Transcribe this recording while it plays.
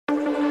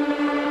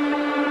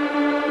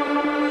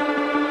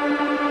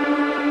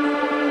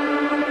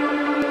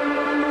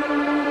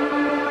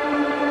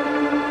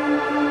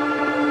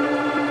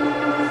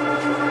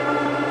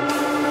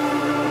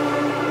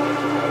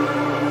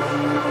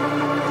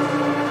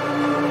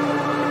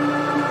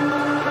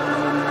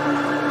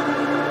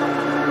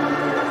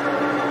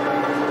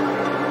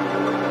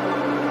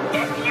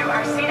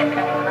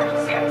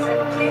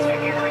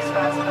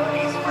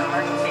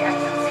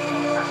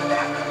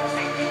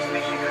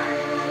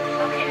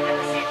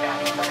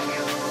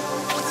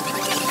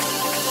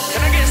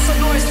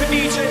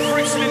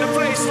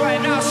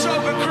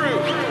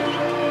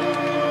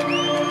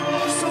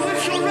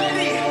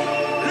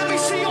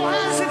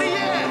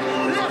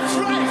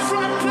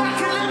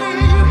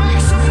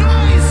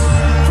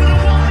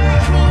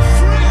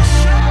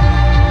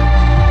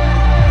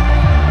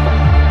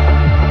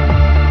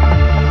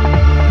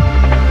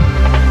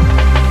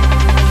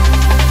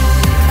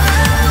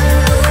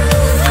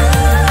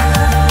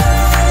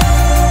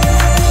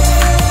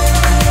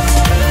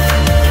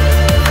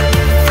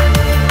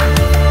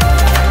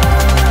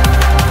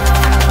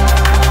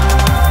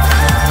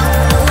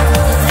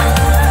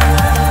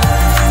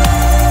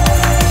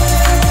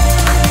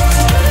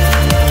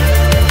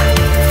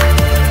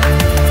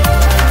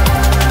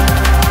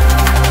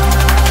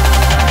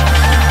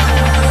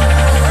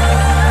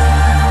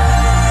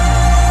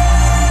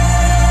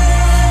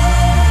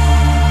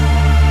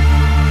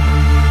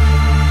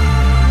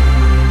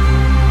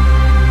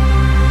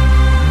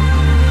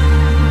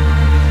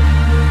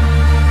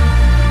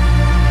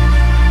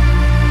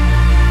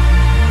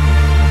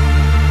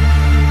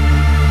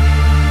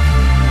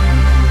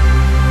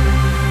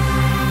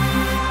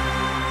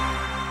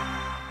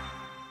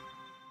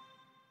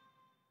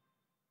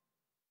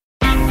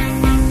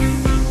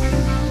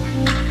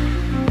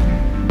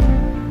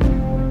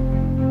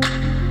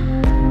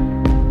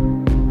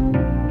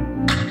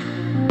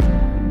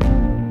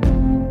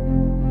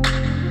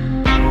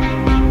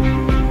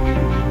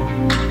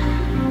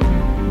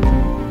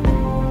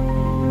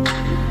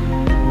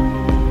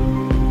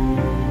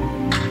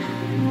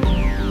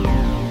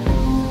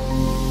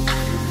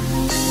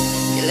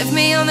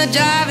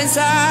driving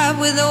side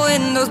with the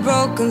windows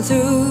broken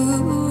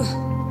through,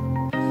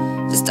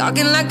 just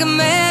talking like a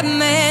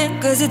madman,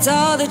 cause it's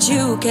all that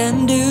you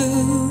can do.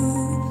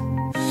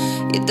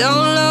 You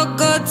don't look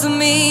good to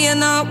me, you're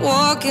not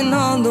walking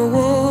on the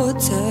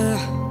water.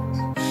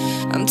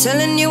 I'm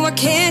telling you, why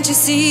can't you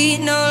see?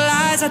 No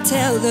lies, I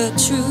tell the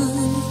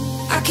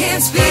truth. I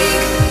can't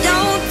speak,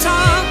 don't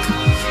talk,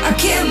 I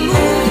can't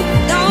move,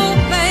 don't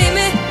blame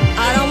me.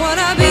 I don't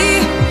wanna be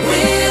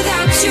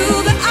without you,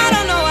 but I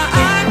don't know why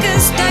I can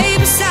stay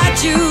beside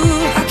you.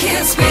 I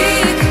can't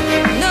speak,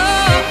 no,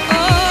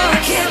 I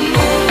can't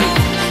move.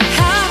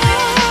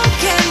 How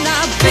can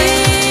I be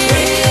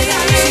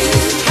without you?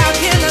 How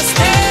can I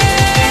stay?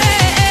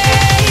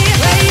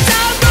 Waves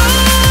are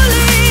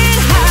rolling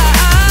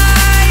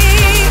high,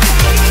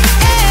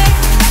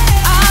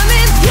 I'm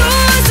in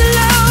pure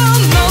slow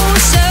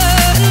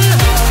motion.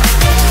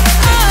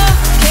 Oh,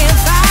 can't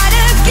fight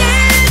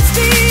against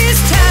these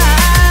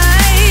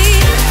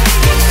tides.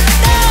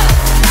 No,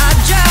 I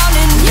drown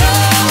in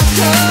your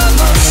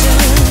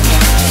commotion,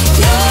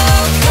 your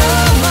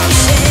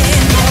commotion.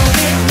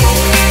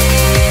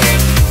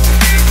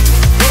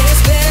 They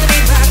spin me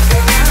back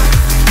around,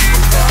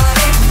 but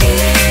it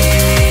is.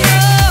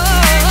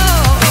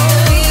 Oh,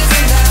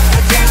 reason that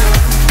I drown,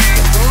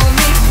 pull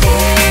me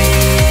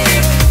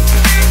in.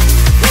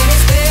 They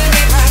spin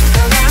me back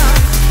around,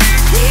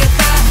 if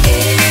I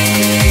is.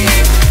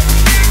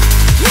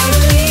 You're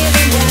the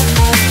reason that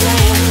I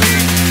drown.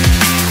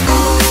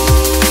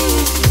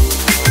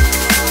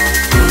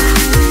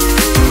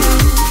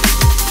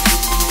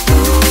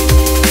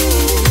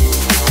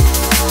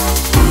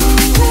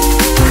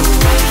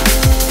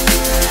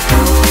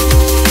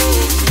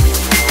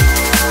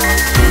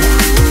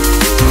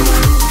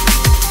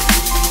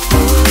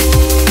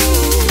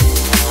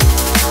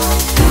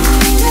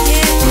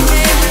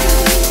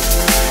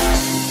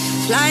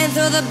 Flying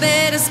through the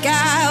bitter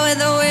sky with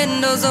the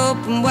windows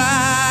open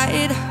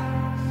wide.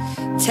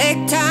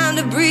 Take time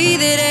to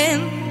breathe it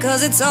in,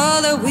 cause it's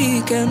all that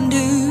we can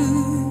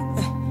do.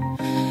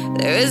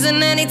 There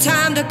isn't any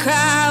time to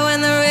cry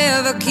when the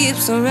river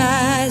keeps on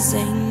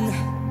rising.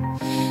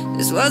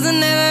 This wasn't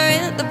never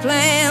in the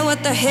plan,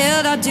 what the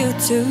hell did I do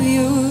to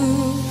you?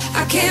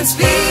 I can't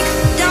speak,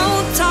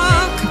 don't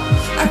talk,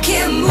 I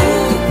can't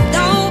move,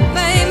 don't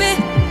blame me.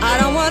 I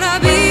don't wanna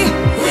be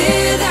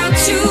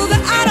without you,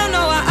 but I don't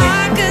know why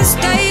I can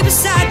stay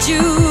beside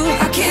you.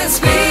 I can't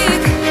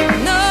speak,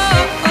 no,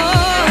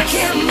 I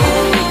can't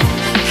move.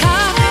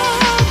 How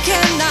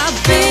can I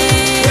be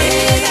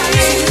without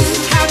you?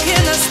 How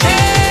can I stay?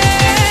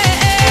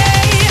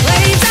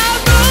 Waves are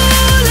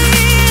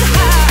rolling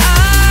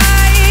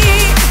high,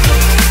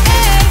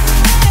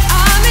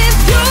 I'm in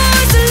pure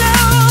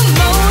slow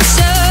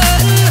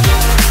motion.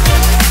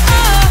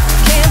 Oh,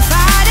 can't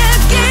fight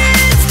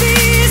against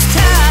these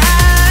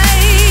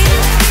tides.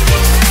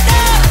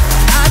 No,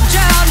 I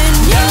drown in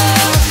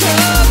your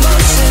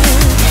commotion,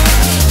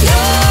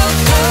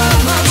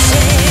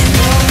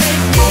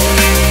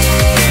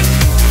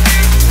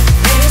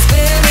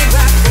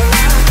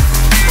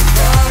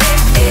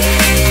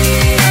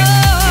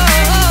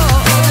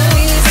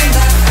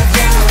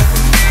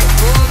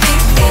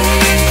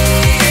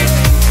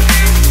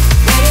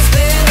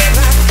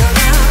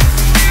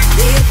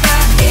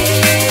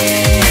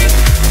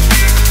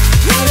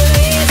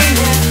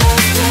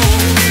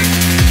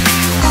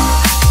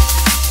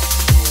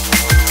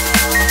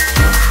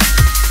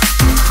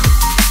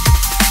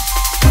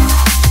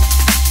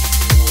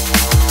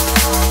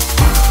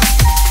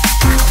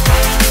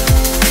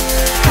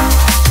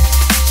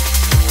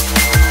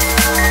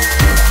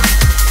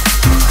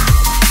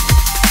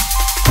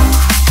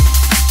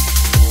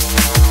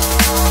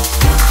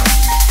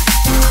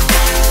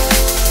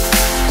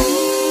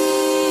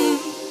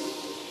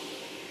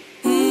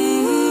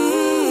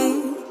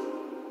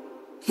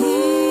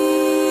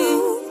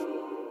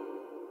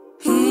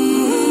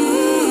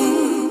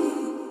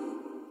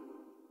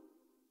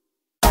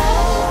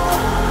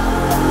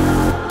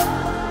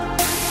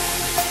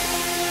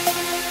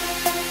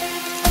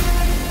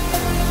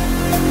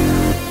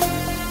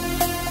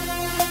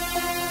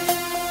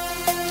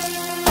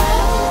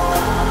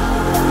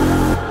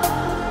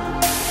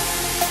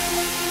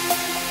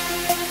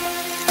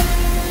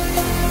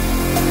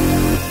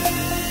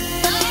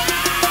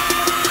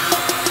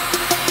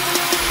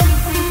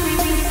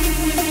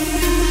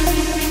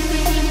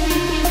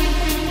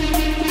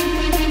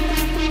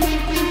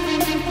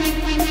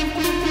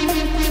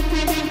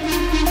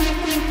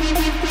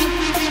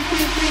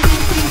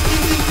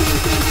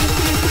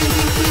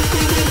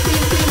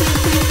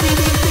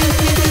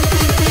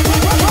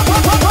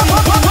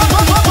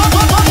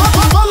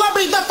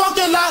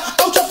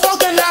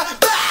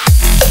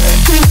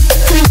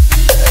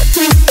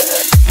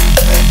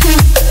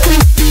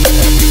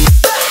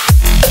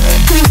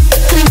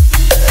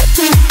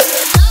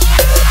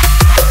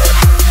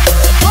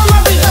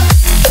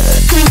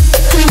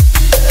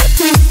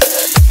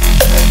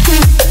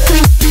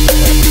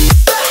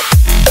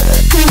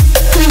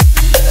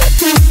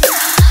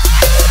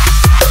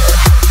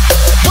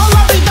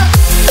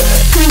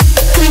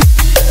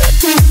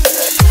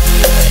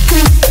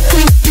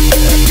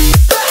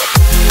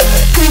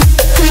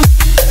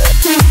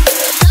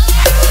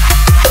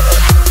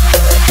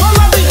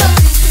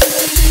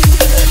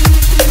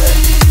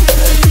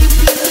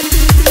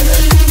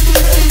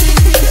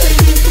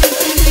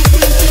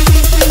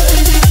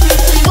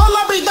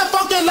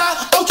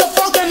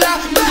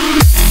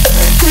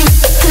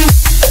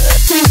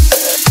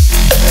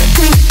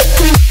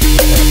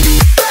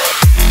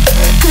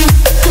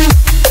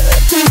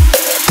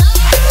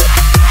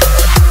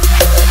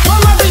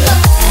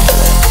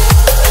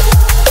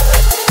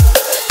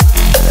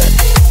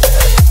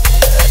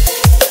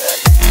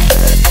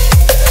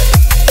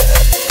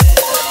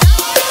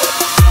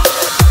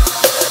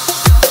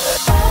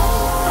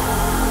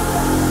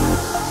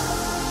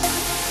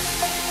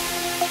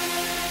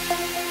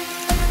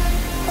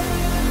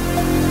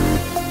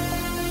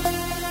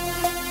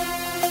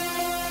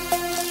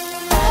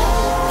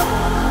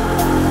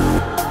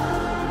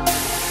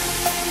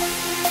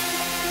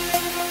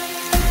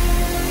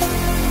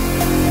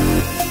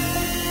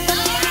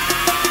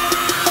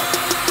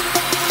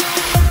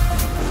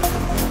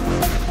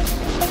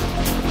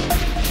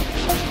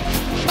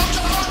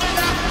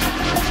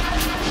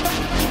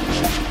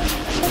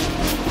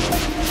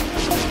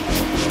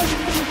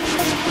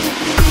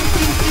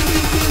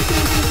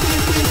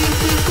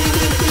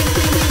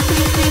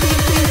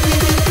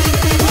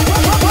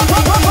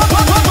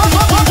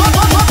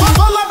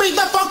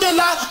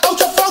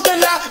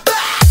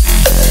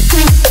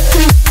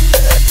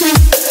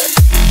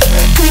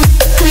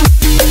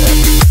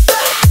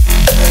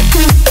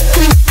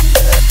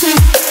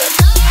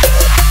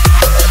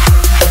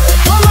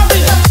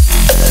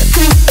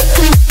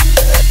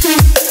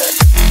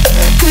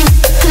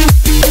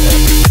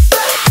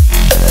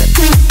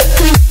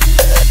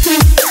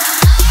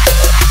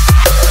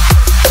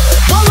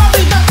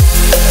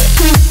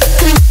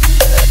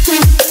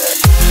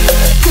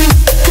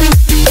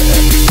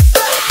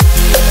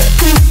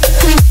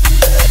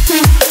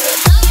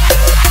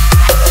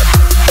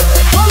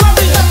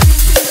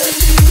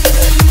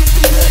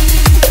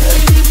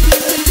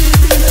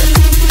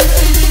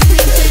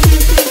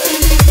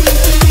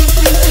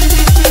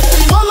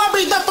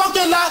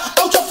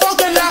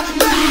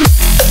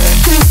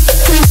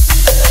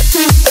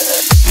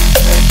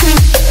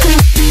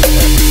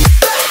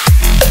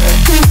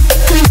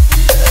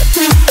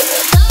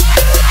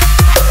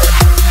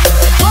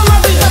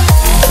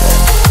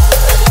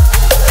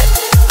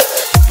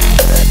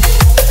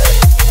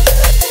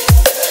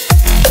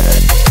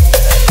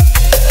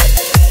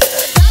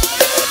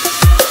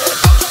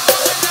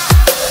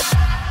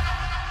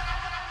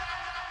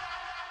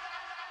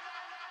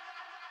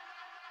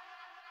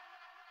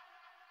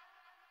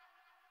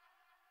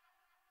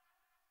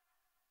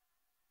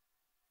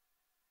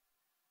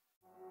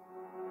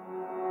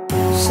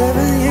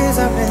 7 years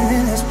I've been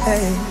in this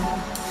place.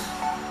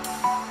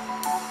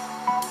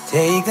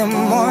 Take the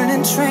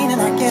morning train and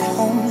I get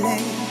home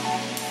late.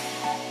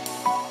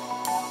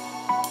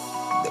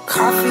 The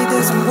coffee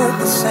doesn't work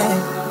the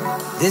same.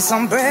 This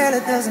umbrella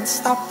doesn't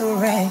stop the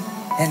rain.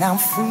 And I'm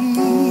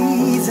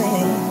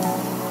freezing,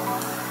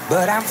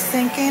 but I'm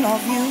thinking of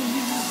you.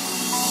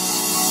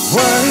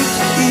 Work,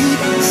 eat,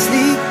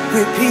 sleep,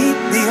 repeat.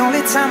 The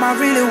only time I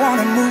really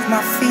wanna move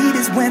my feet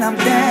is when I'm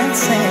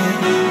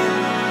dancing.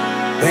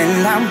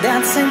 When I'm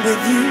dancing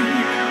with you.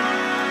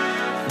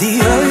 The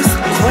earth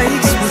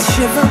quakes, we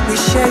shiver, we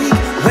shake.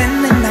 When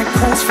the night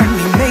calls for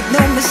me, make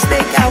no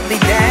mistake, I'll be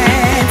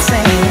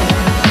dancing.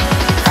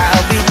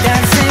 I'll be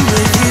dancing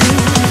with you.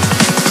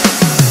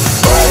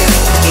 Work,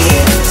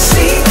 eat,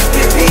 sleep,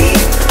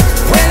 repeat.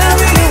 When I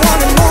really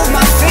wanna move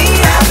my feet,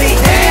 I'll be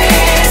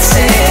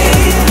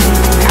dancing.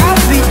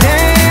 I'll be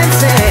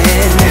dancing.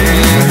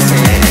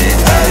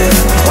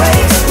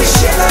 Earthquakes, we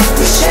shiver,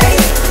 we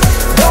shake.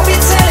 Don't be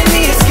telling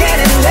me it's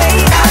getting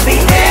late. I'll be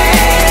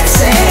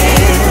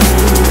dancing.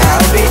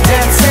 I'll be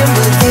dancing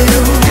with you.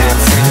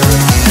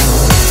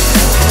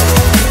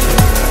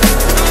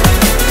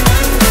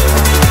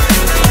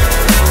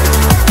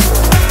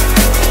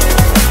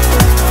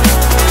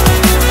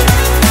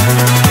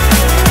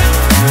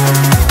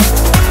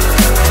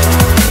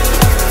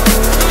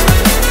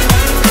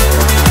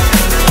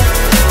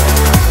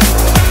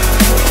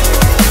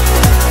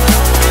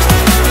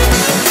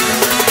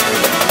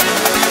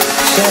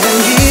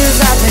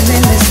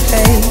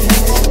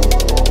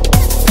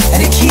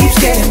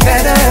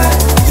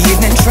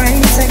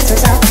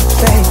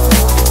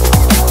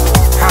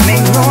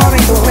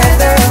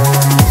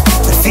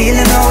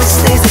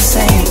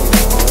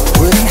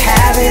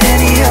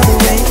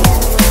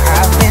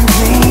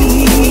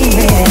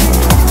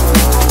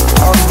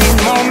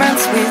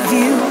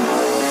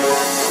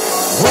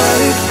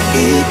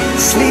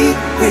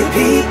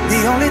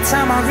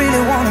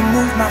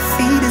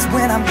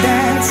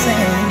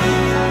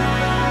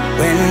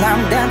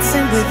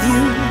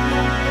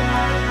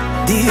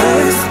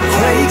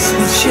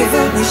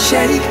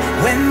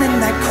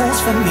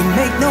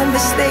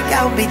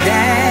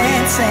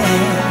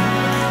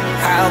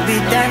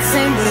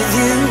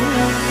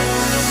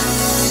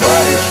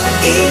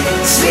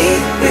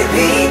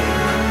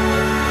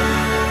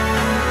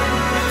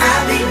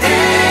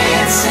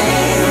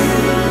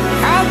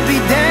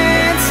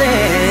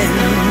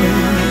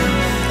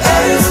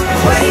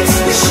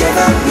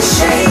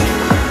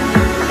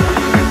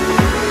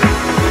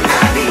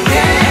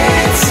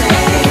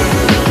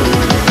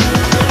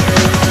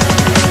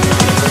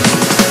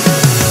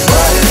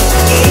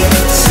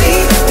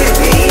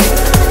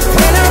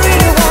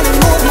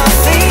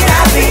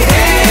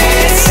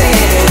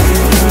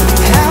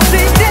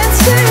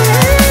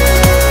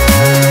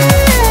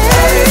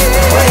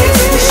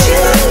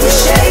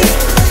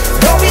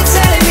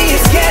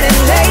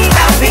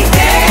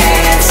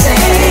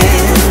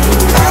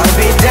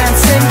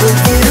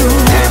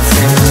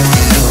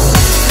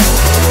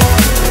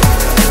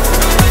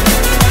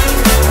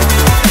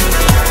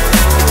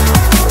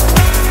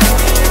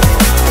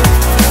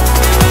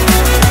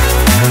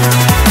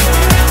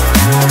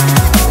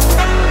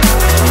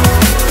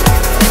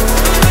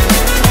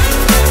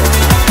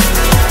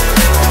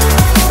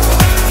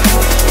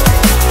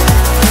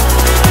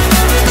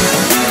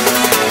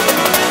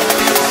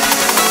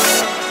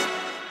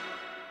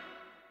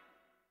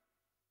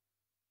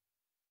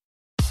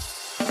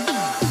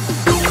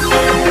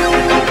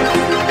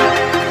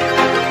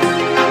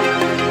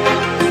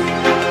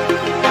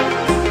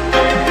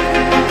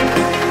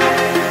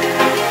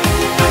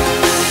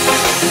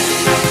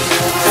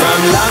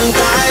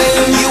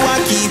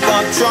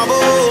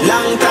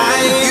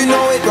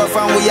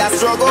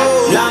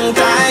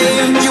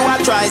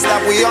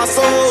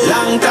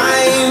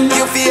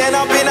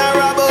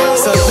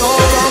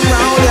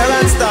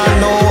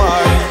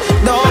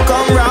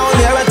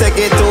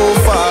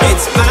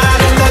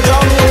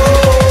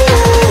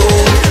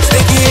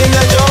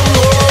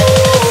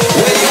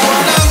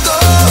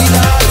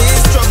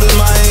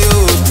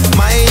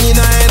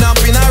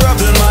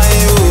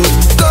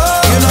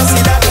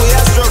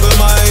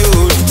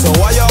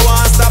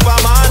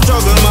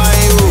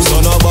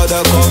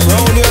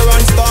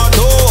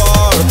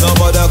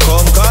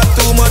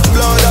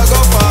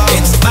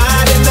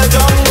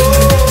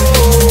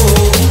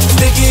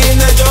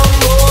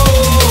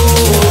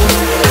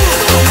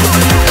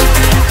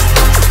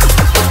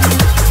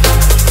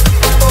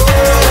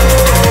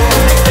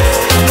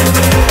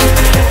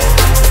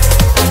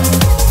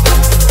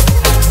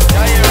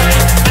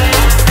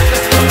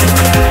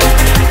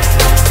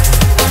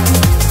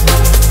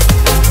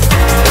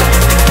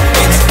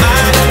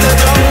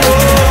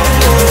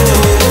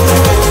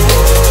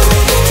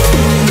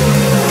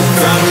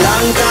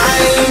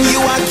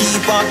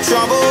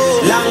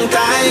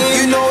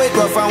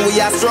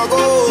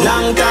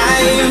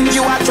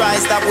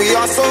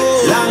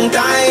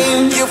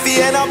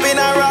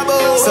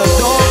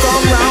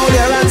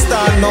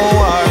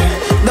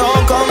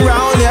 Don't come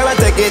round here and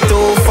take it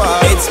too far.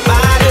 It's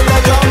bad in the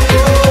jungle.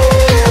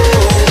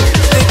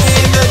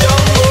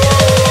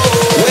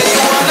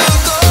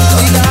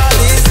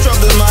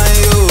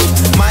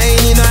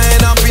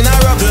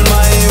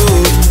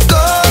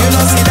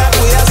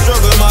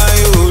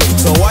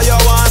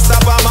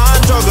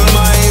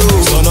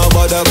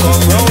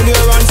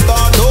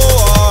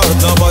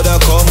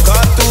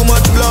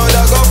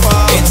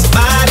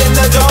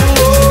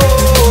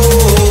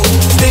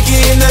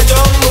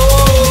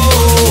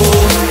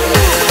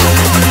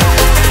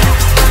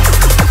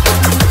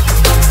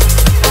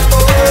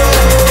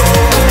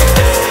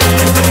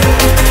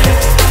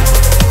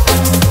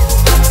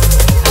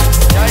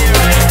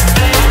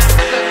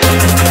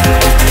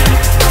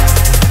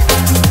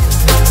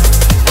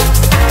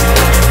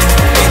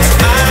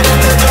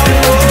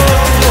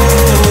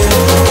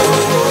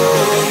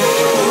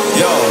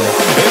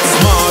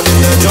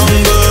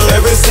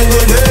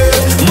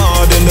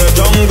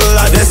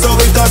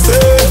 better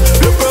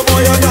stay. Little boy,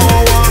 you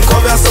don't want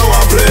come here so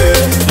I play.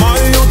 My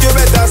youth, you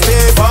better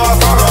stay far,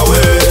 far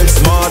away.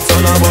 Smart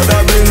son of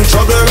mother bring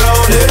trouble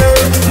round here.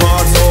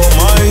 Smart so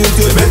my youth,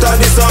 you better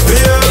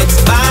disappear.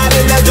 It's bad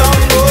in the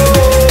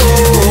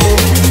jungle,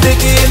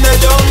 sticky in the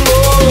jungle.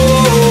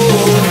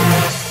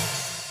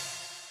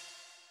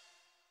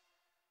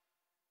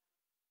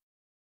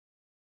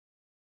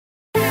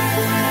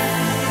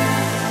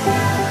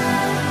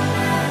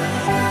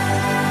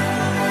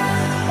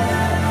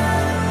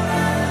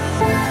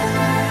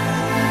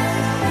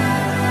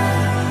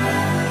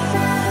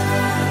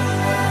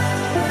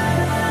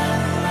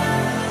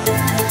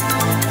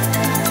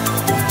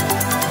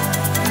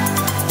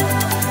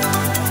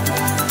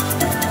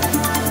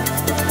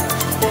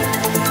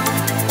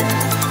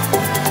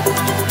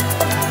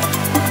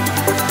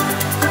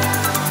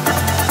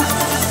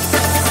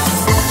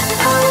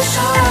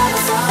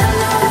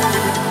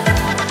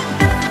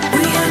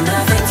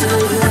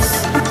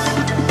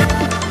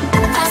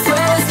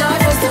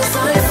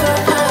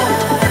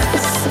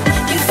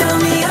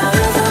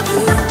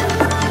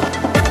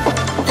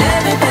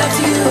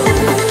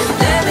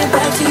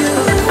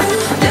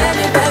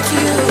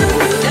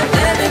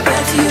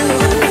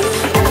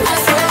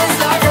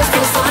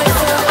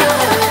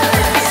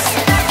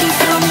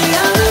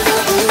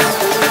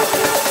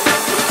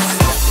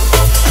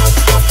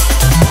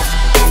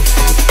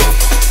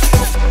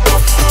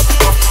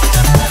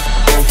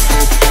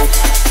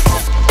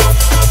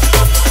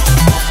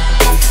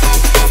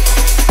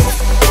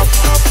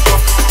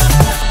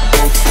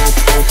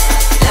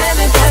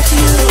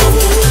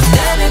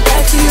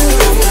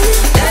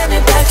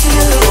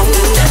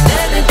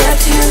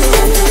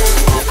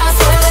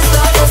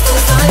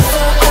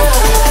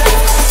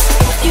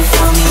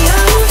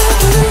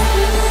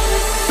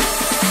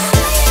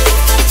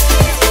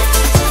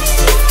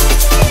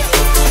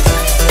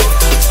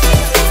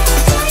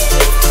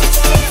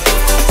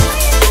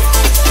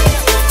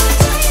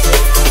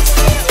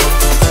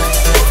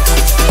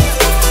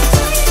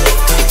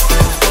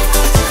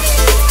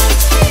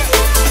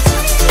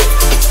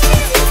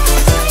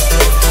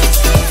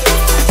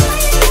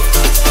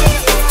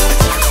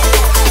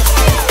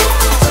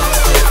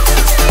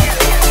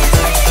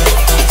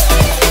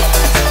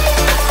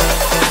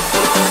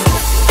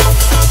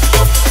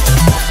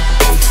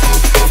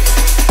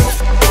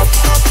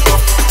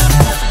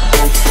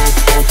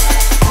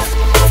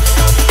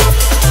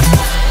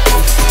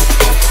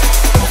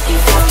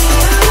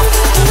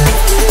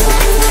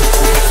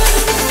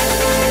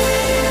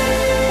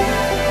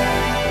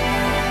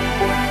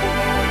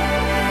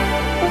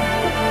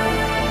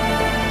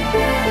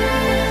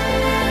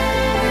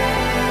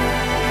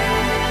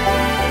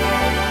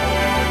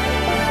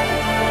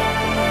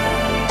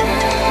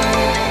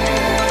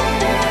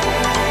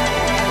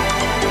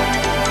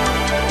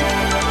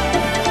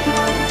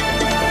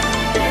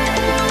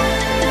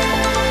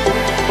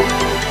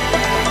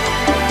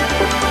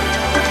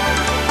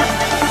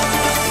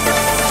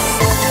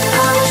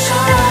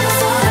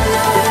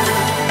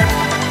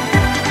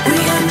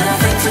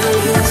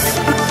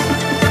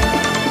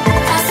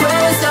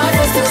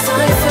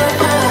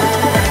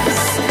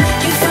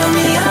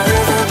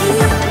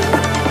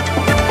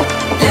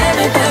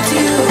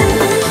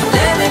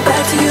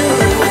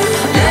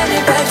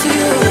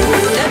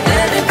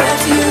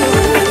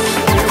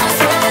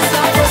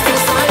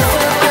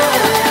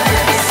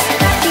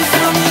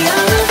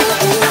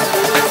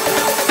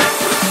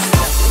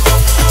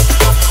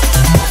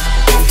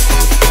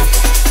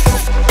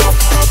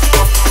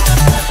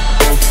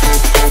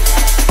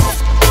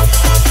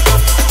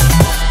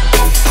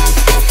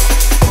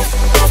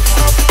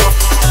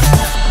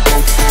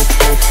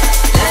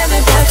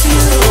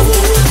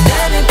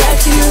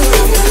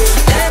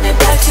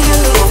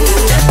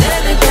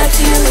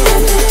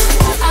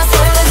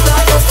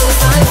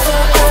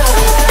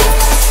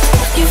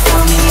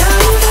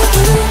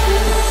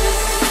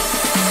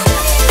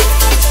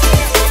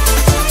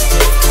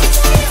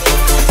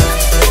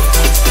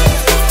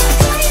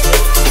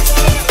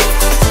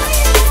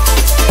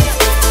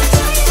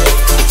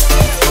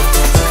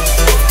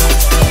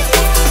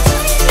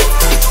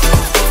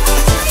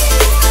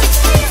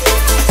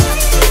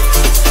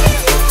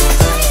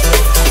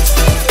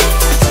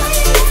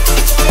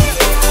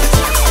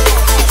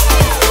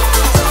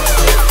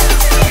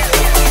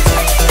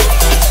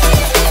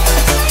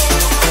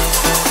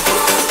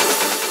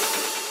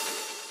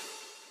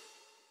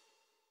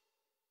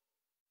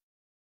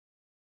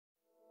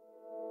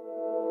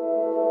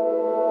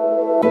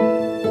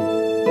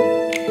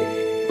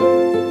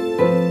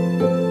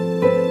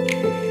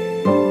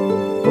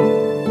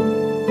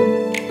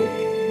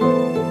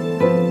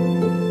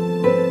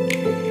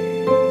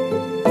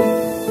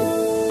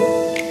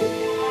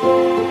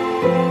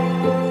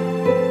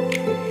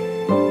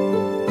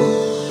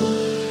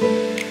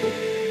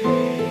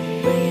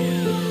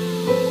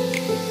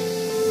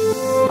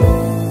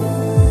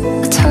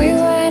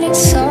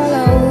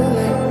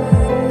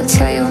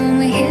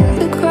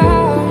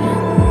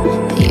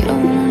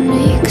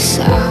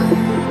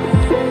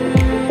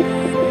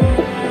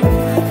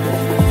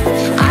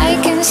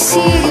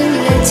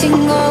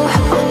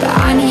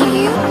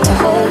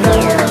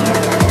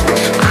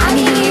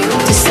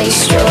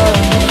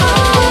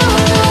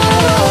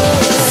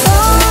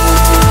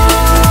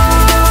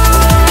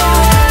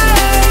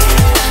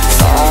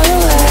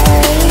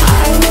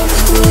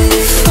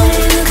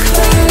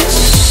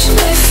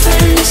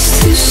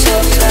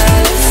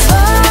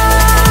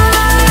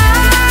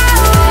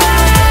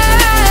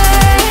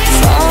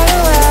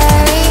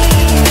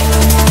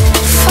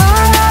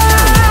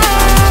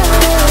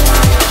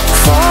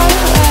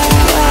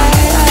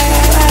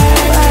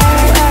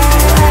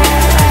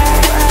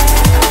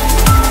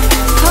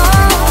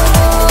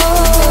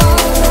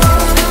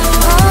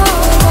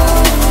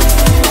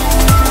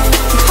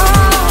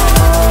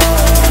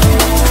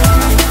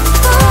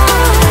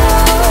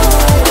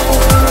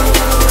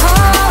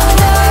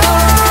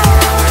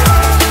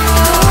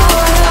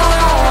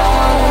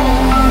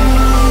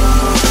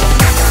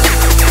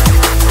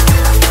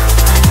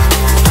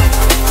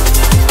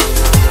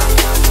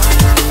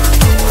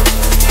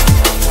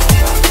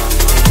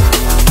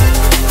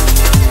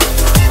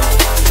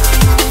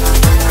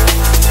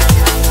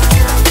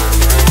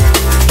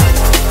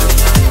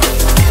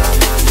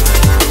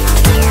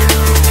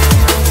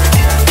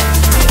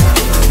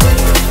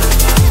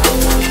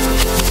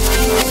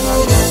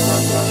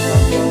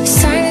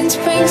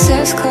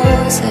 eyes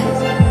closer,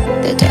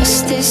 the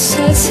dust is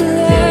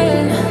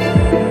settling.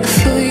 I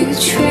feel you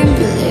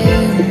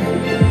trembling.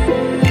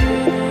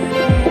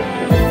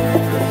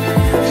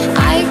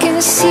 I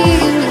can see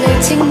you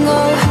letting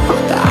go,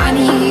 but I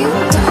need you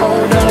to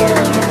hold on.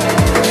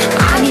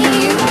 I need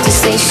you to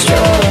stay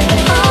strong.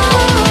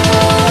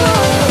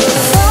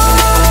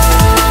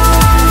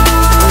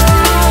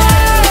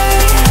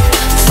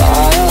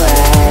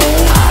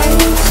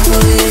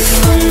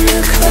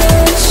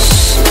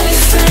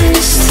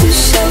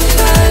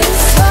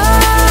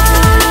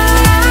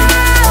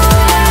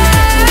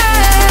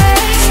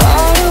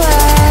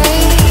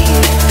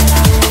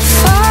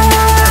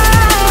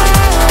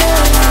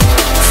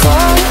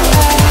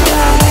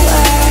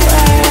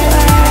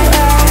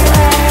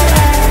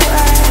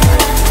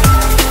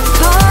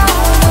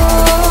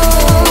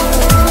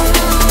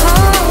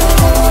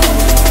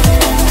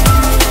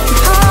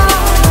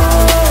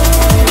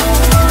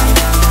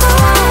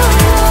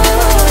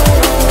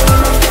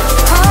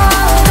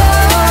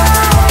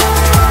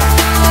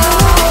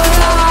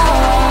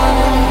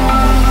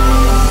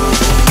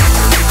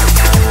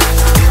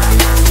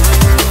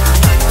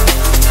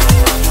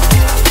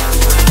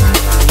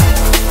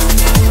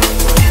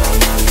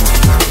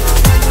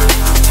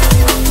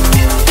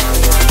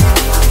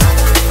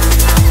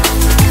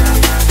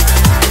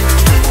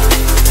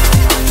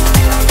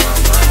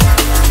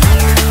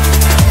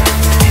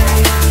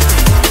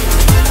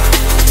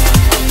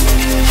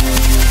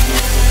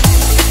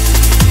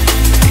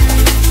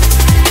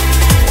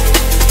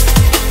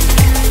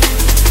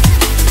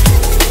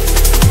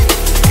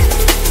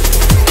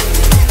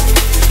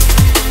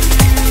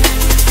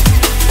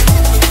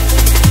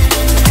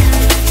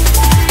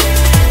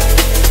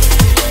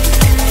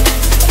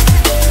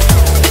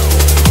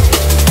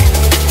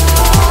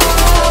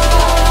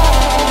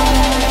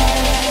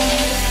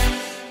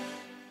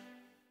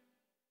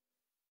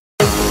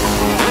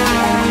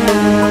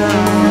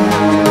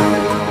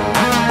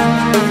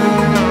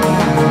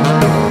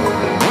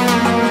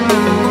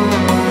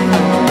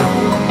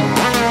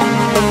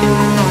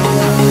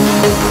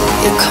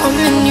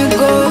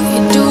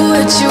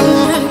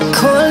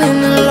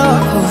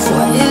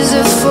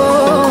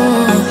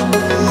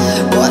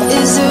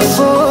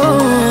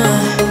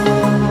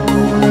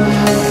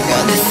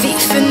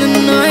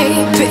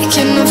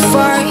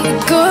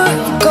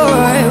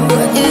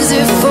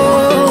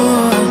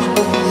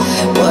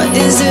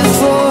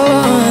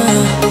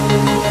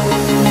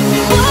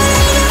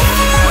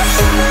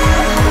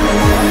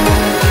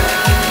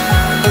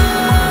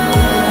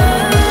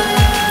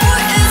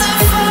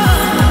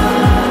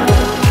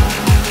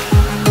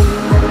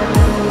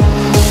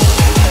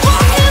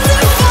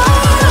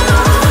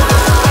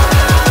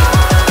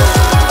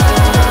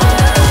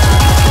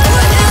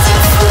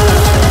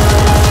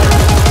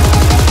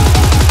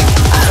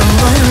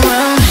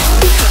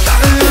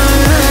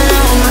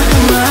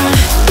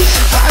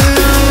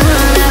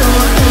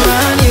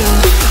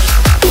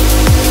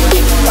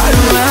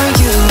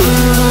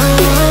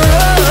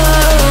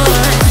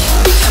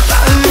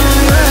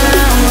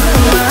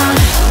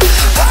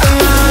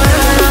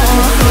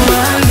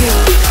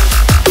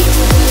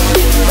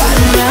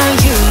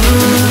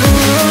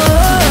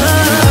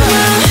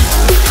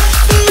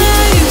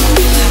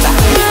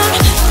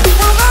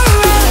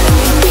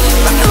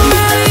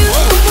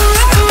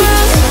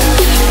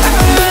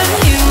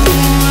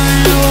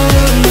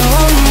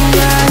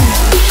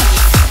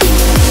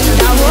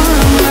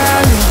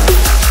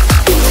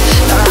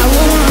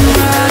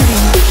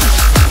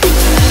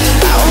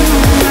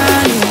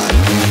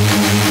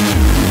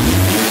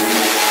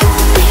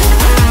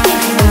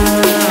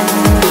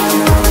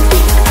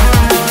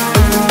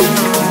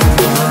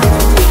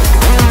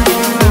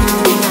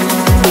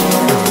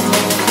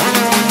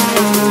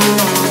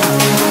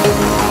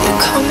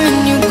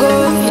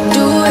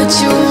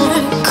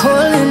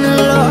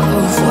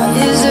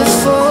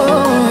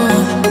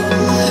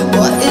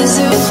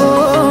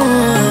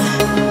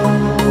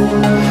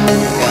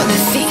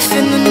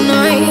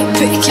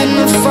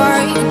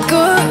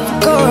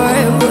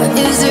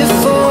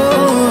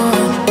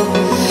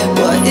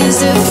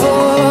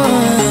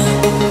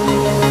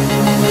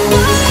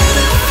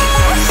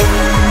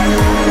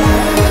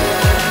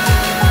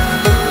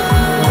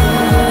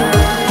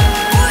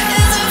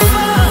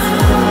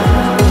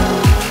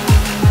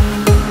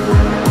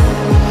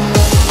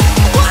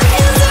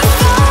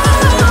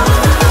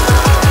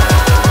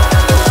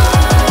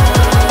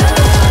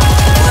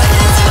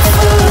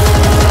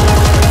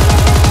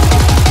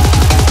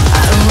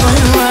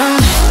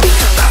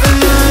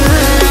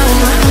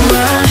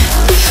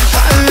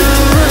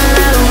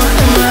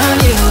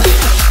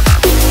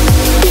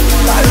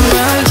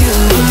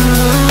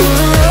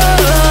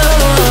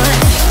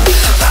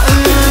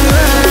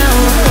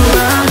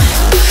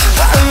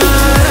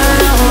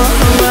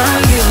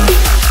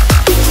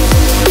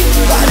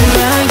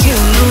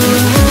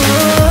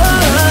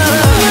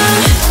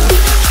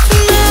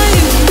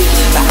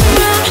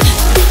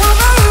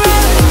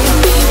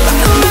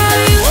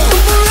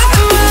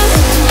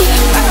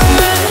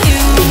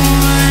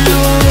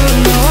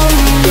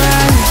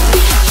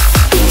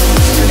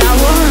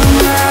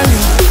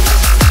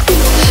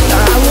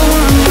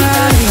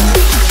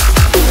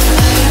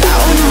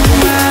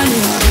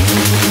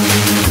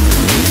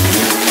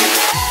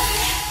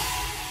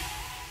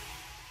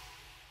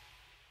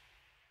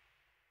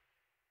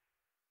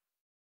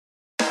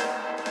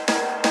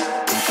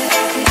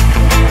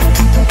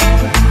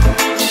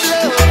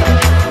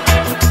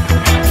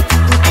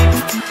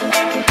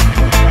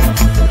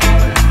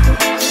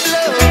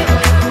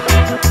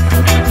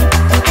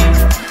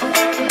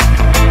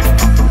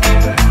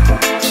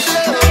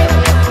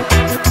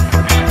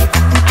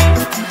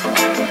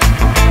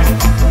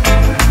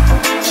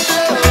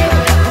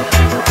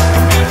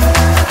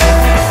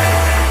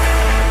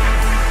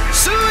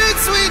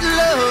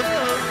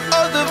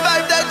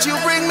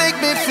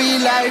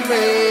 feel like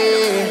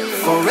rain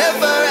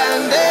forever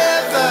and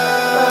ever.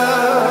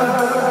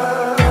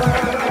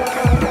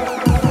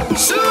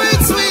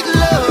 Sweet, sweet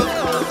love,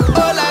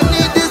 all I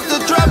need is to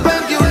drop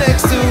and you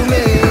next to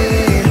me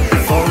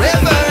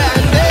forever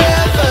and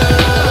ever.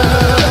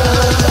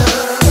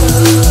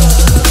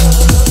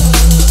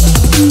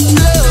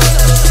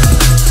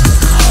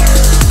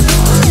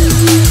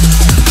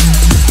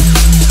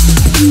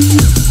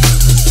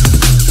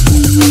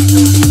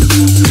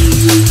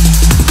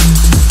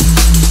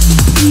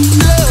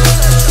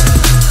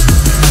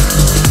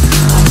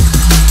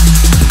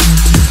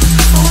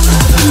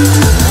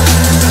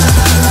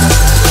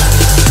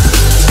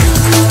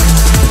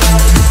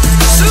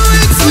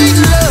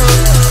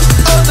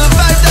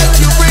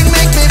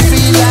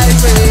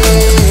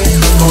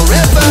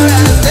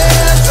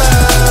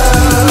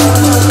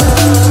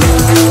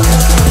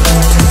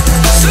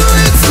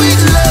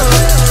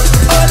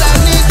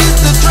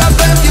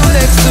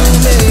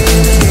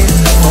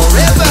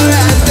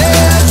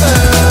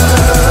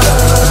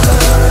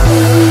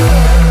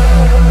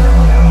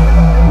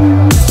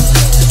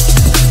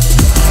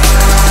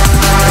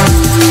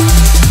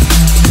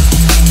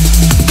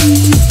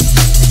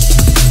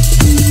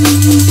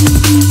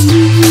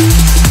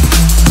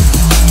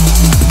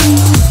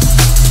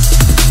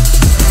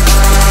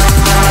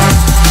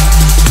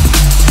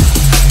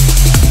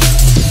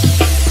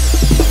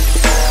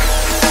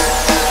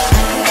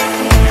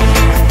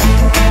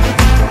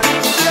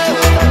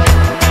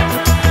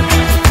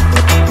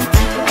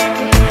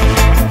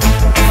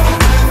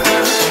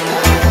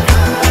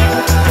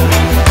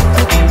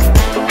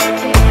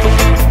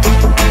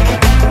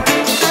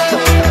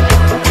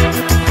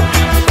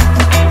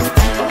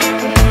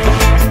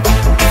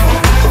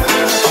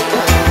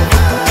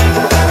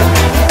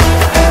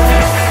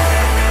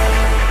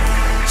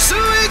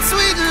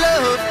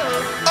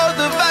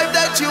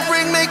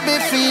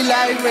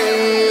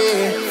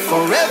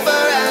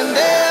 Forever and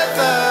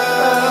ever.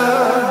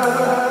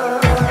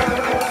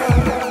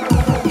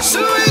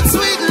 Sweet,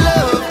 sweet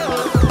love,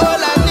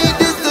 all I need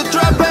is to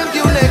drop and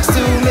you next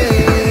to me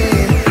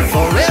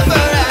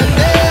forever and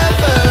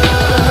ever.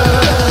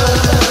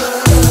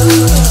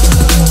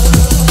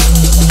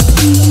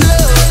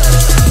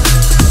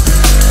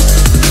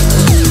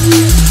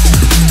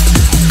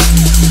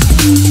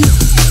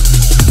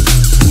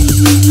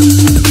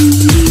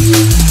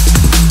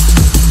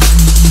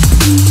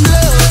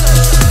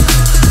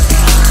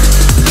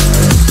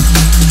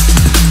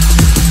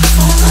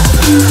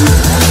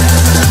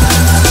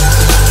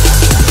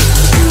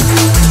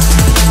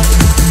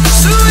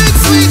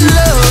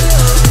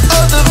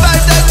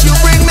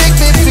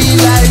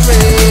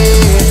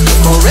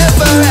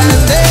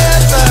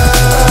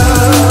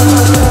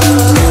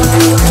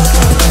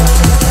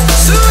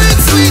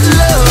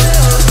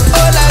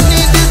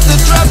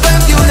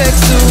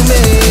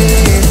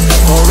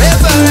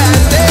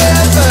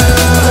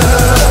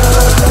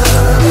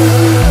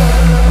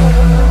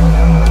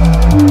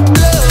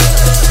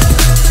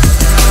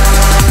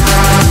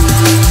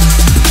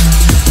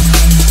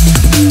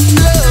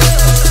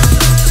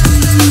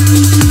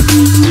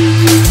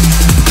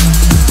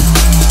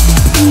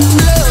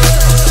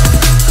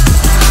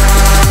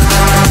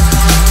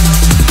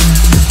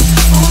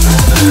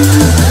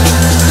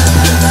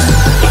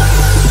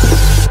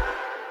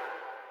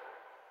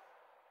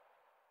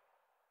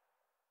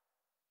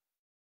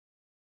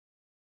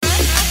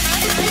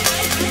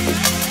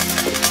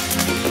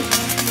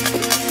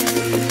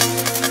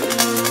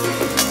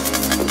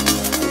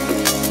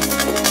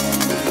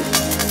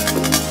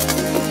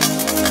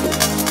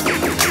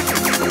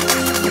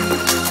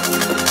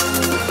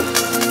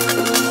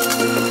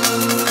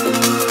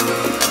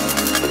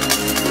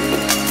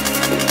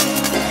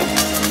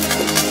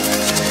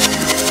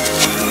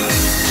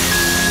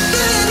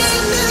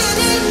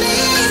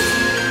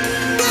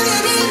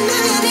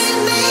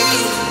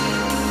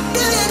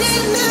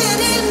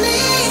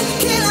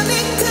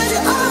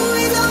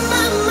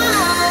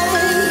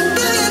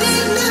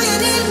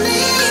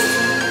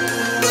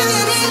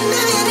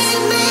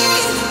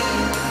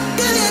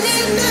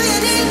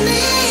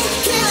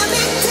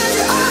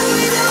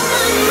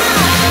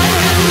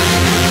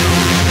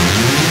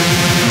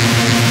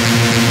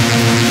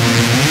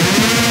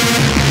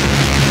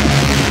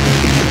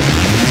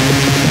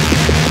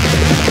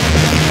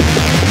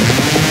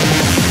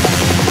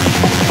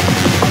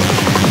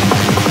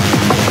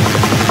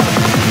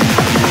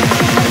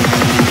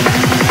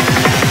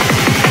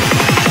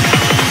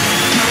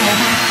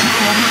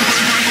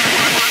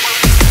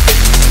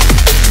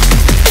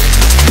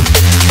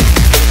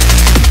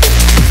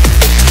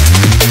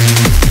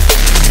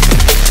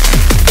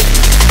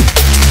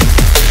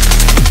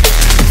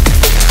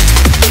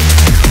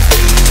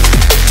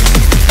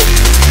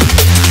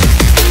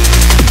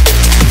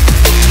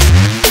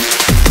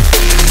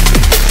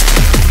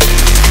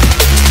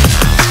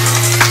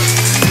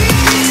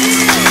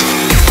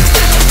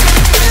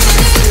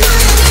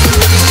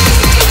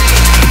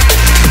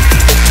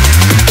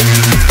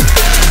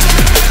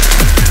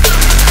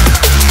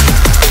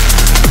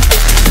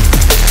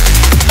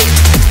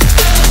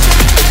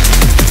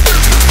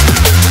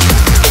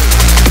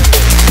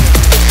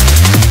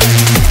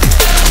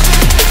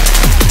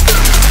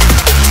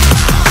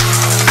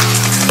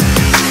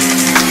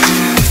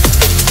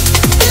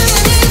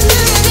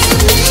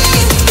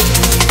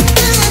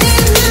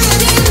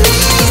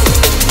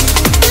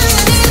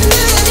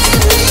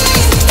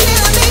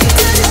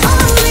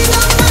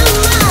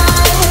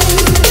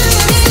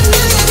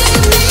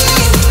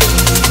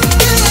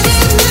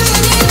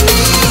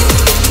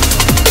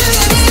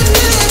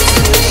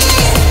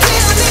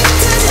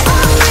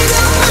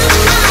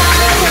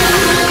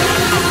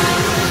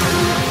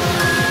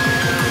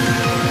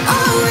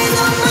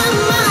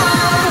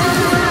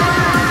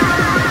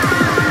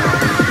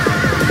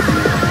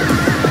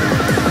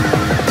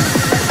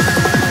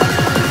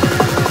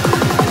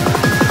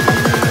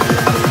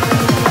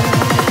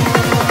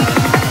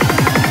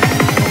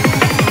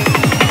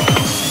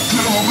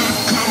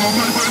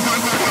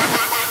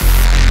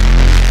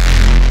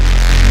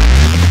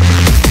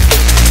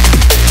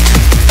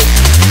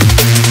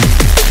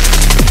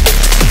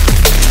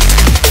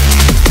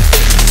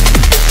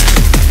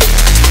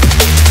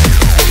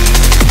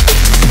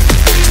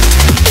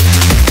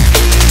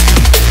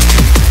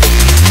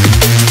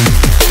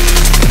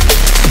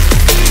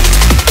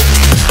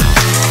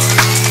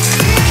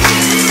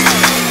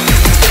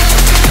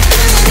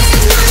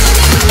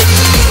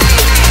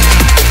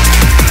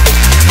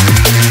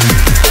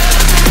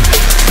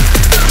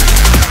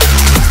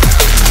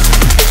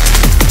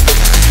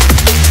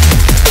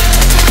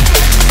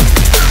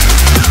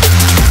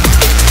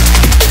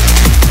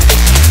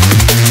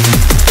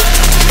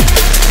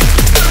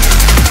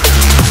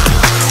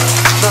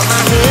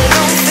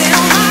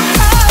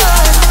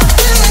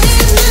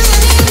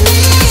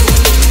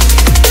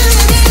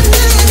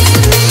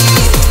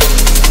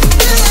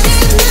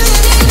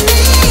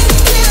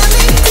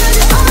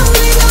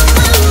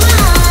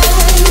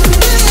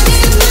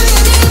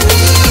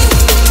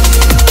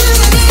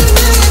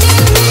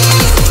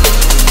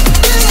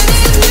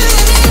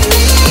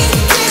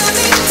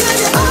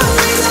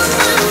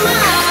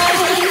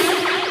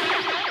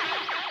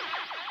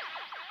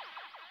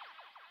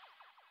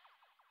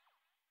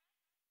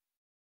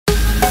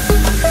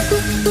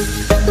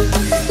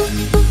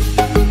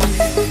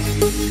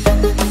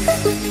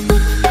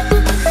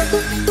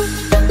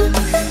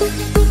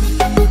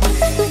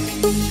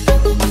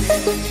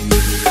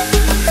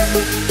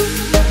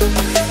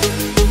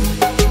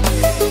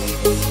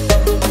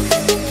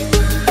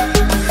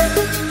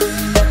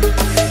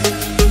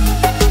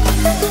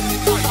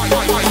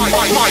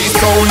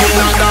 Sound in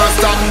a dance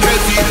stop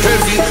heavy,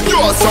 heavy.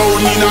 Your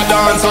sound in a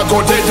dance I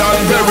go dead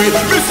and bury.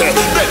 Me say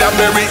dead and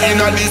bury in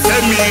a the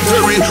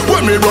cemetery.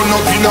 When me run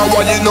up in a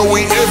wall, you know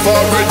we ever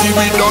ready.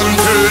 We done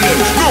tell them,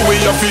 no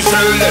we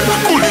official them.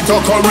 Pull it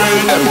or corral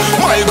them.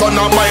 My gun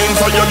a mine,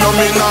 so you know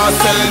me not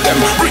sell them.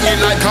 Bring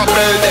it like a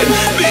bell them.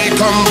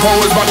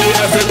 Decompose body,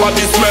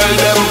 everybody smell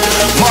them.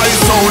 My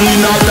sound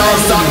in a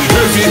dance stop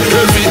heavy,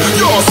 heavy.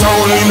 Your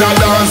sound in a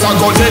dance I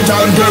go dead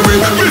and bury.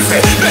 Me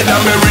say dead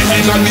and bury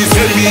in a the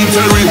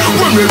cemetery.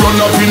 When we run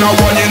up in a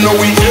one, you know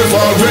we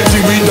ever ready.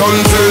 We done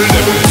tell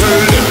them,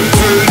 tell them,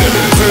 tell them,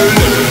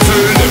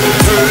 tell them,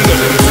 tell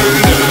them, tell them,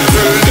 tell them,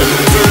 tell them,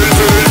 tell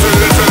them.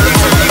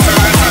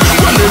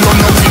 When we run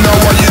up in a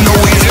one, you know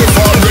we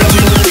ever ready.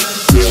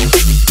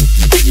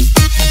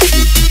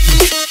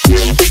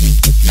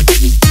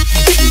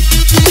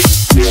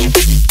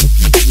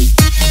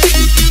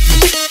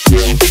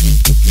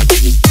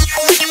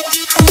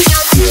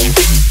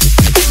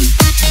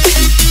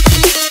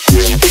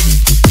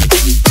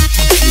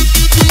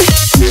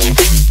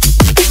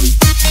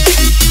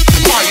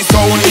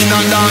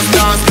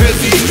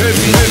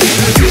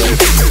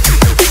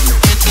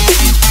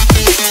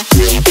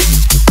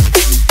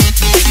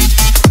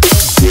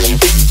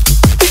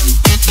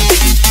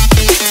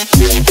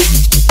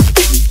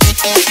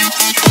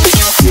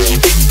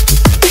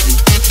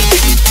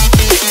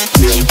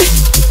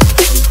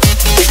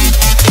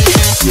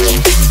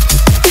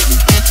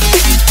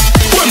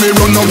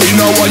 Run up in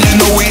a while, you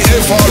know we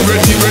ever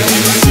ready, ready.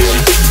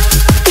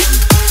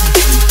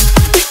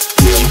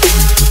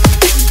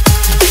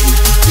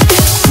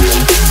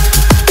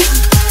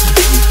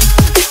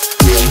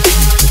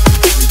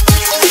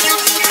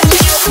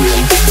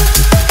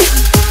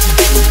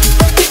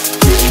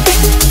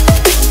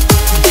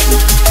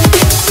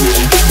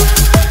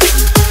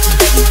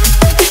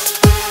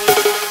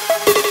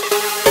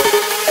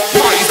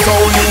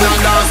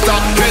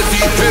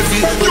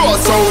 Your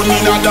sound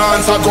in a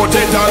dance I go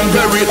dead and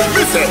bury.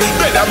 Me say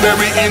dead and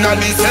bury in a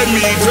the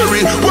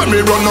cemetery. When me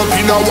run up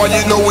in a wall,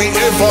 you know we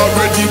ever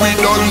ready. We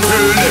done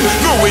tell them,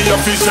 no we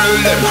official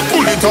them.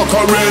 Pull it or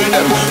corral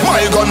them.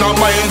 My gun a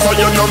mine, so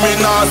you know me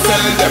not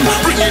sell them.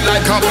 Bring it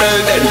like a bell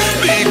then.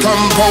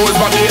 Decompose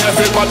body,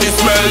 everybody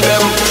smell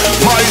them.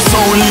 My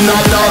sound in a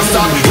dance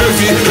that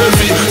heavy,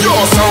 heavy.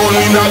 Your sound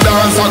in a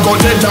dance I go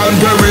dead and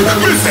bury.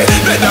 Me say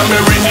dead and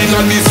bury in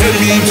a the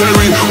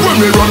cemetery. When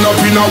me run up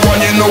in a wall,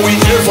 you know we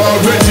ever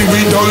ready.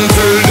 We done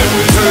tell them,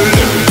 tell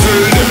them,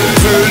 tell them,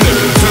 tell them,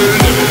 tell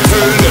them,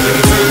 tell them,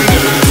 tell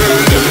them, tell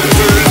them,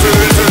 tell them,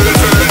 tell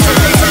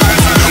them.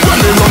 When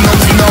we run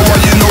up in a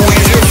wall, you know we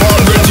ever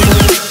ready.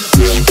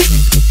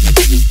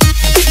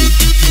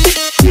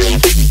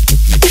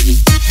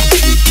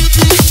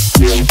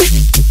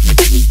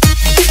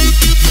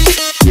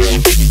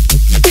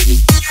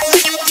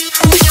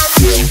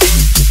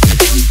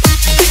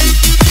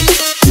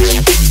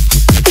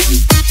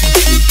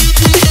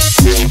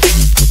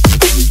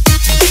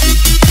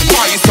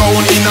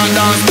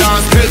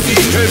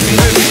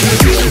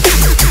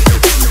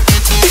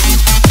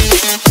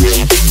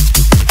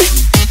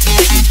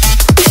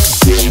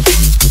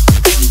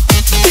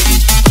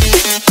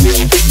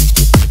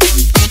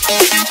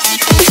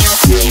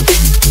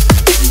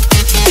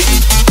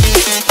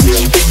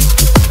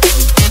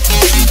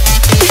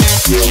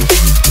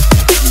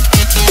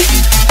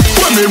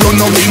 When we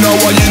run up in a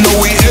while, you know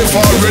we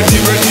ever ready,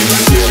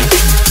 ready.